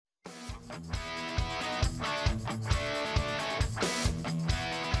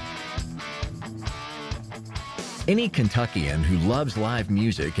Any Kentuckian who loves live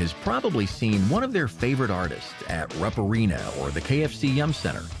music has probably seen one of their favorite artists at Rupp Arena or the KFC Yum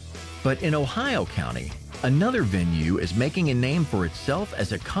Center. But in Ohio County, another venue is making a name for itself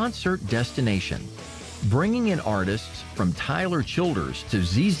as a concert destination. Bringing in artists from Tyler Childers to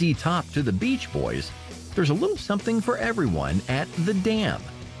ZZ Top to the Beach Boys, there's a little something for everyone at The Dam,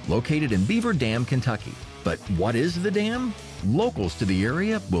 located in Beaver Dam, Kentucky. But what is The Dam? Locals to the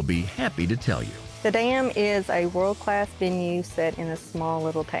area will be happy to tell you. The Dam is a world-class venue set in a small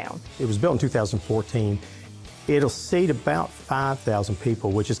little town. It was built in 2014. It'll seat about 5,000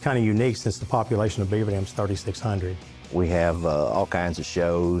 people, which is kind of unique since the population of Beaver Dam is 3,600. We have all kinds of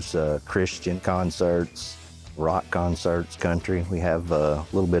shows, Christian concerts, rock concerts, country. We have a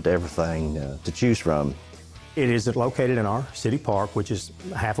little bit of everything to choose from. It is located in our city park, which is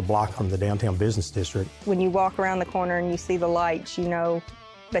half a block from the downtown business district. When you walk around the corner and you see the lights, you know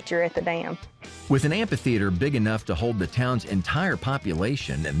that you're at the Dam. With an amphitheater big enough to hold the town's entire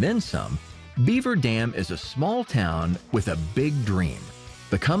population and then some, Beaver Dam is a small town with a big dream,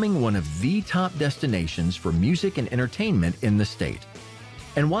 becoming one of the top destinations for music and entertainment in the state.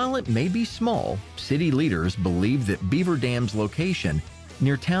 And while it may be small, city leaders believe that Beaver Dam's location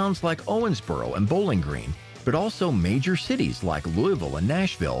near towns like Owensboro and Bowling Green, but also major cities like Louisville and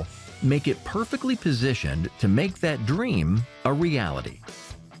Nashville, make it perfectly positioned to make that dream a reality.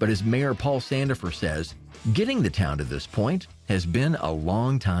 But as Mayor Paul Sandifer says, getting the town to this point has been a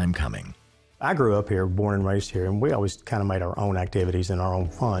long time coming. I grew up here, born and raised here, and we always kind of made our own activities and our own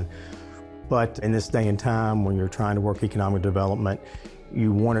fun. But in this day and time, when you're trying to work economic development,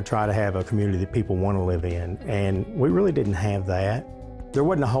 you want to try to have a community that people want to live in, and we really didn't have that. There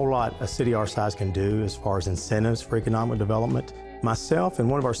wasn't a whole lot a city our size can do as far as incentives for economic development. Myself and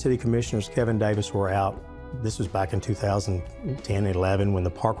one of our city commissioners, Kevin Davis, were out. This was back in 2010-11 when the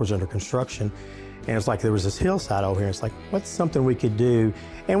park was under construction. And it's like there was this hillside over here. It's like, what's something we could do?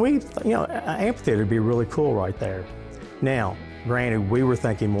 And we, an amphitheater would be really cool right there. Now, granted, we were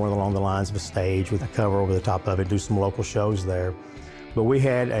thinking more along the lines of a stage with a cover over the top of it, do some local shows there. But we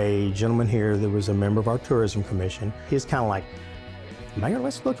had a gentleman here that was a member of our tourism commission. He's kind of like, Mayor,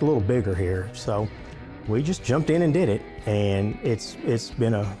 let's look a little bigger here. So we just jumped in and did it. And it's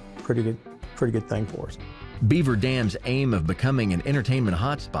been a pretty good thing for us. Beaver Dam's aim of becoming an entertainment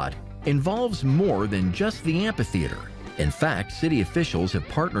hotspot involves more than just the amphitheater. In fact, city officials have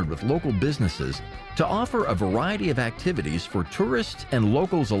partnered with local businesses to offer a variety of activities for tourists and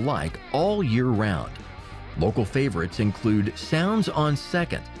locals alike all year round. Local favorites include Sounds on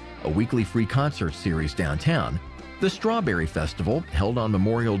Second, a weekly free concert series downtown, the Strawberry Festival, held on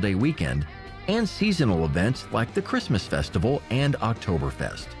Memorial Day weekend, and seasonal events like the Christmas Festival and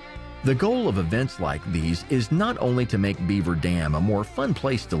Oktoberfest. The goal of events like these is not only to make Beaver Dam a more fun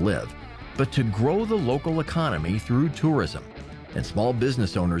place to live, but to grow the local economy through tourism. And small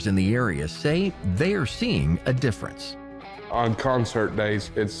business owners in the area say they are seeing a difference. On concert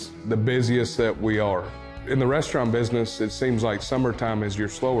days, it's the busiest that we are. In the restaurant business, it seems like summertime is your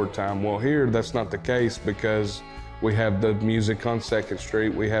slower time. Well, here, that's not the case because we have the music on 2nd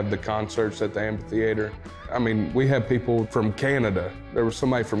Street, we have the concerts at the amphitheater. I mean, we have people from Canada. There was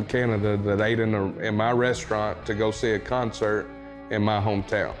somebody from Canada that ate in my restaurant to go see a concert in my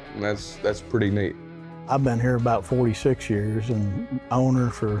hometown. And that's pretty neat. I've been here about 46 years and owner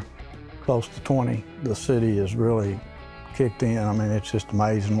for close to 20. The city has really kicked in. I mean, it's just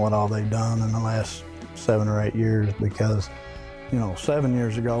amazing what all they've done in the last 7 or 8 years because, 7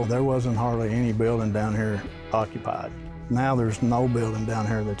 years ago, there wasn't hardly any building down here occupied. Now there's no building down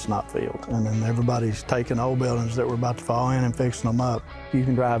here that's not filled. And then everybody's taking old buildings that were about to fall in and fixing them up. You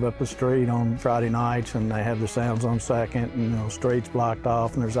can drive up the street on Friday nights and they have the Sounds on Second and streets blocked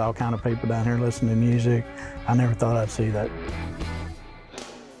off and there's all kind of people down here listening to music. I never thought I'd see that.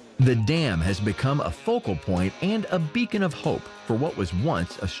 The Dam has become a focal point and a beacon of hope for what was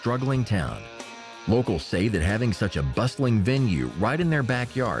once a struggling town. Locals say that having such a bustling venue right in their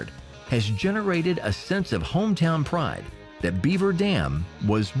backyard has generated a sense of hometown pride that Beaver Dam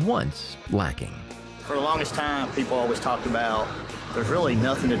was once lacking. For the longest time, people always talked about there's really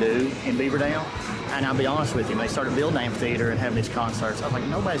nothing to do in Beaver Dam. And I'll be honest with you, when they started building the amphitheater and having these concerts, I was like,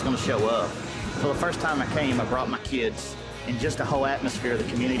 nobody's going to show up. So the first time I came, I brought my kids, and just the whole atmosphere of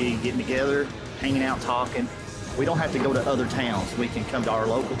the community getting together, hanging out, talking. We don't have to go to other towns. We can come to our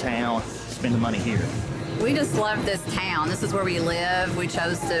local town, spend the money here. We just love this town. This is where we live. We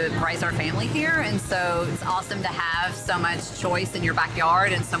chose to raise our family here, and so it's awesome to have so much choice in your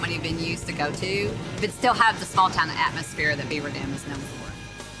backyard and so many venues to go to, but still have the small town atmosphere that Beaver Dam is known for.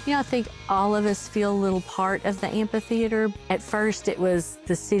 You know, I think all of us feel a little part of the amphitheater. At first it was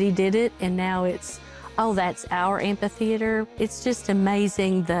the city did it, and now it's, oh, that's our amphitheater. It's just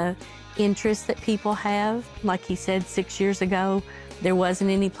amazing the interest that people have. Like he said, 6 years ago, there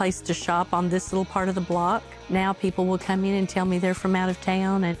wasn't any place to shop on this little part of the block. Now people will come in and tell me they're from out of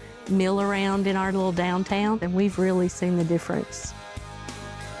town and mill around in our little downtown, and we've really seen the difference.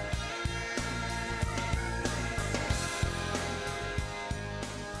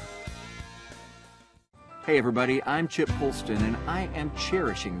 Hey everybody, I'm Chip Polston, and I am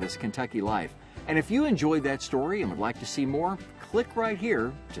cherishing this Kentucky life. And if you enjoyed that story and would like to see more, click right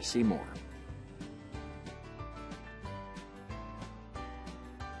here to see more.